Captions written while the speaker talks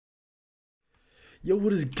Yo,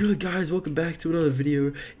 what is good, guys? Welcome back to another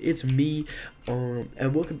video. It's me,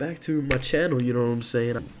 and welcome back to my channel. You know what I'm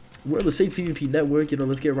saying? We're on the same PvP network. You know,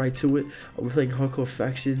 let's get right to it. We're playing hardcore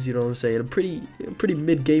factions. You know what I'm saying? I'm pretty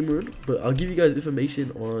mid gamer, but I'll give you guys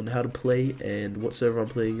information on how to play and what server I'm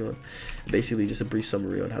playing on. Basically, just a brief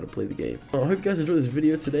summary on how to play the game. I hope you guys enjoyed this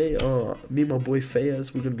video today. Me and my boy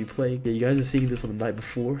Fayaz, we're gonna be playing. Yeah, you guys are seeing this on the night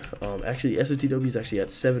before. Actually, SOTW is actually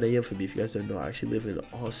at 7 AM for me. If you guys don't know, I actually live in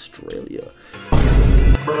Australia.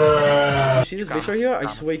 You see this base right here? I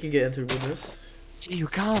swear you can get in through goodness. You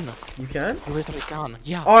can. You can? You literally can.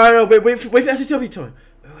 Yeah. Oh no! Wait for SOTW time.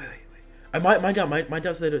 Wait. Mine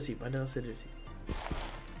down so they don't see. Mine down so they don't see.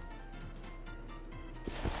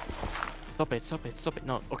 Stop it.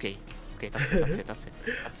 No. Okay. That's it. Yeah,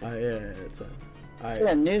 that's fine. Alright.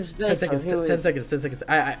 Yeah, news 10 seconds. 10 seconds.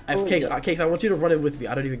 I have cakes. I want you to run in with me.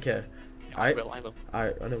 I don't even care. Alright. I will.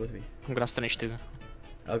 Alright, run in with me. I'm gonna finish too.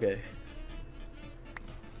 Okay.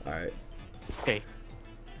 Alright. Okay.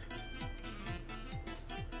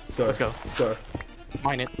 Go. Let's go. Go.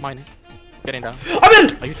 Mine it. Get in down. I'm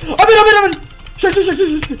in! I'm in! Shoot!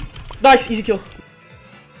 Nice, easy kill.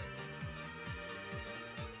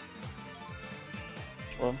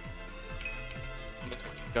 Well, Let's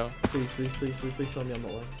go. Please tell me I'm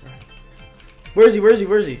not lying. Right. Where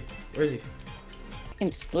is he?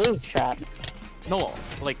 explode trap. No,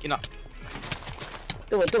 like in a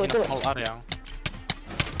Do it. small area.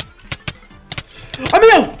 I'm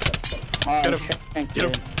in! Oh, Get him. thank Get you.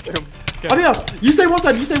 him. I'm in! You stay one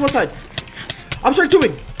side. I'm straight to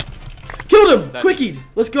him! Killed him! Quickied!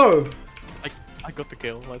 Let's go! I got the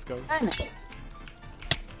kill. Let's go. Damn it.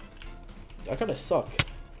 I kinda suck.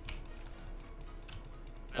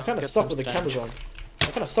 I kinda Get suck some with the stench.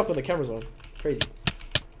 cameras on. Crazy.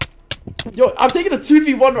 Yo, I'm taking a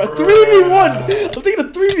 2v1 right? 3v1! I'm taking a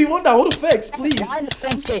 3v1 now. Hold effects, please. Why the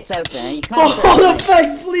fence gate's open? You can't Hold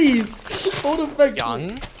effects, please. Hold effects.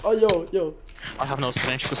 Young. Please. Oh, yo. I have no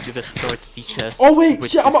strength because you destroyed the chest. Oh wait, with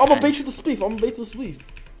shit. the I'm a stench. bait to the spleef.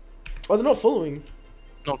 Oh, they're not following.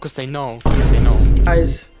 No, because they know.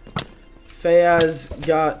 Guys, Fayaz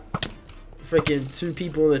got freaking 2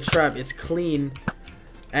 people in the trap. It's clean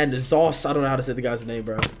and Zoss. I don't know how to say the guy's name,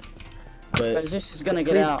 bro. But this is gonna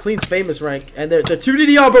get out. Clean's famous rank, and they're 2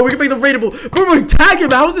 DDR, bro. We can make them raidable. Bro, tag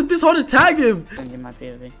him. How is it this hard to tag him? You might be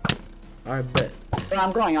PvP. Alright, bet. Bro,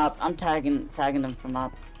 I'm going up. I'm tagging them from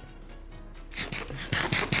up.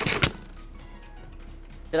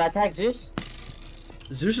 Did I tag Zeus?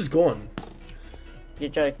 Zeus is gone. You're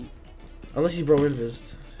joking. Unless he's bro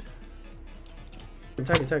invised.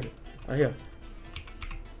 Tag him. Right here.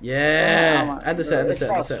 Yeah. And the set. We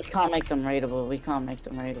can't make them raidable.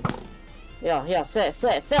 Yeah, set.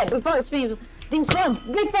 Before it spawns,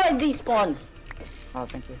 despawns. Oh,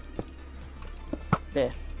 thank you.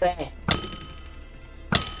 There.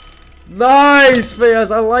 Nice,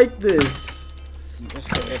 Fayaz. I like this. Just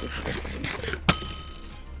get ready for this.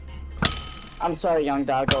 I'm sorry, young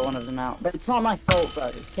dog, got one of them out. But it's not my fault,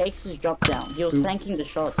 bro. Cakes has dropped down. He was tanking the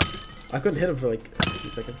shot. I couldn't hit him for like a few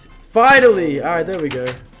seconds. Finally! Alright, there we go.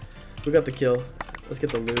 We got the kill. Let's get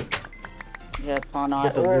the loot. Yeah, pawn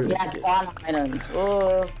Get the items. loot. Oh, yeah, pawn items.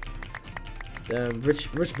 Oh. Damn,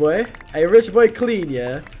 rich boy. Hey, rich boy clean,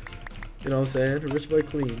 yeah. You know what I'm saying? Rich boy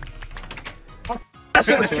clean. That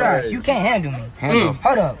shit was trash. You can't handle me.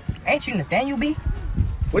 Hold up. Ain't you Nathaniel B?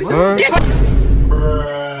 What is that?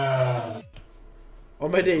 Oh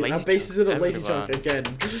my days, Lazy our base is in a lazy everywhere. chunk again.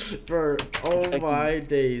 Bro, oh my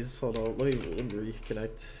days. Hold on, let me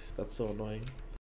reconnect. That's so annoying.